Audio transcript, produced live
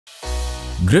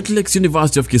Great Lakes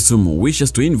University of Kisumu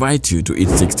wishes to invite you to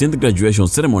its 16th graduation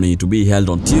ceremony to be held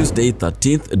on Tuesday,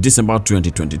 13th December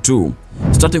 2022,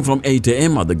 starting from 8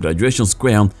 a.m. at the Graduation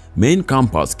Square, main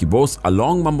campus, Kibos,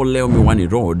 along Mamboleo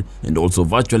Miwani Road, and also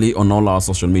virtually on all our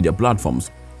social media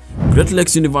platforms. Great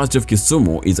Lakes University of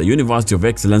Kisumu is a university of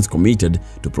excellence committed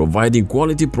to providing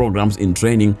quality programs in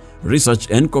training, research,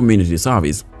 and community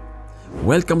service.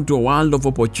 Welcome to a world of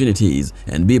opportunities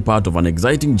and be part of an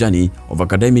exciting journey of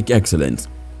academic excellence.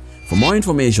 For more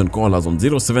information, call us on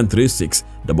 0736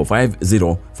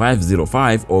 550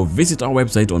 505 or visit our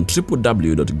website on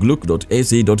www.gluk.ac.ke.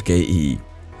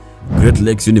 Great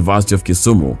Lakes University of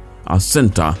Kisumu, a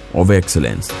center of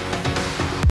excellence.